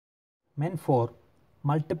MEN4,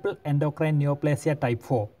 multiple endocrine neoplasia type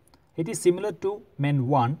 4. It is similar to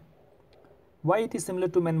MEN1. Why it is similar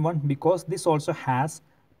to MEN1? Because this also has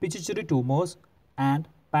pituitary tumors and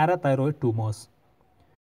parathyroid tumors.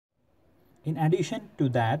 In addition to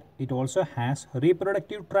that, it also has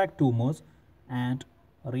reproductive tract tumors and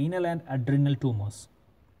renal and adrenal tumors.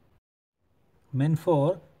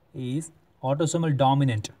 MEN4 is autosomal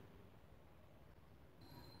dominant.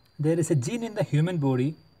 There is a gene in the human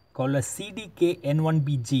body called a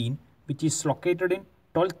CDKN1B gene, which is located in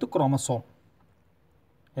 12th chromosome.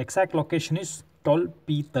 Exact location is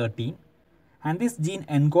 12p13, and this gene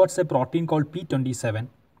encodes a protein called p27.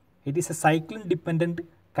 It is a cyclin dependent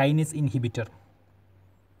kinase inhibitor.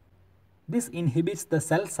 This inhibits the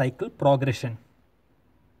cell cycle progression.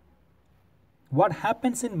 What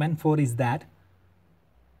happens in MEN4 is that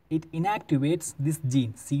it inactivates this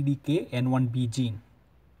gene, CDKN1B gene,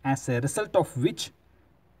 as a result of which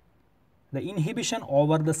the inhibition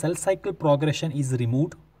over the cell cycle progression is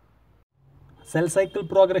removed. Cell cycle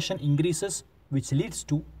progression increases, which leads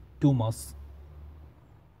to tumors.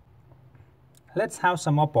 Let's have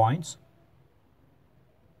some more points.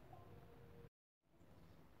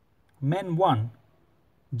 MEN1,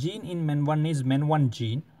 gene in MEN1 is MEN1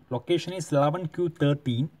 gene, location is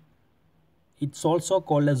 11q13. It's also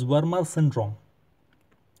called as Wermer syndrome.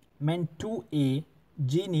 MEN2A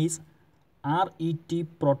gene is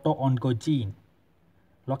RET proto-oncogene,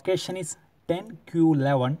 location is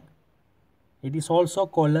 10q11. It is also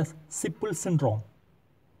called as Sippel syndrome.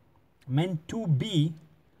 MEN2B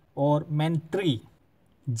or MEN3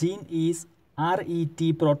 gene is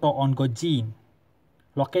RET proto-oncogene,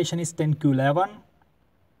 location is 10q11.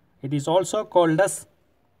 It is also called as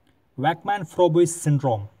Wachmann-Frobois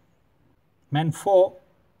syndrome. MEN4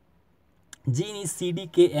 gene is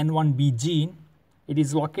CDKN1B gene. It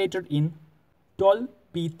is located in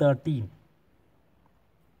 12p13.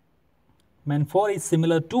 MEN4 is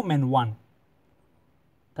similar to MEN1.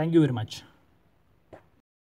 Thank you very much.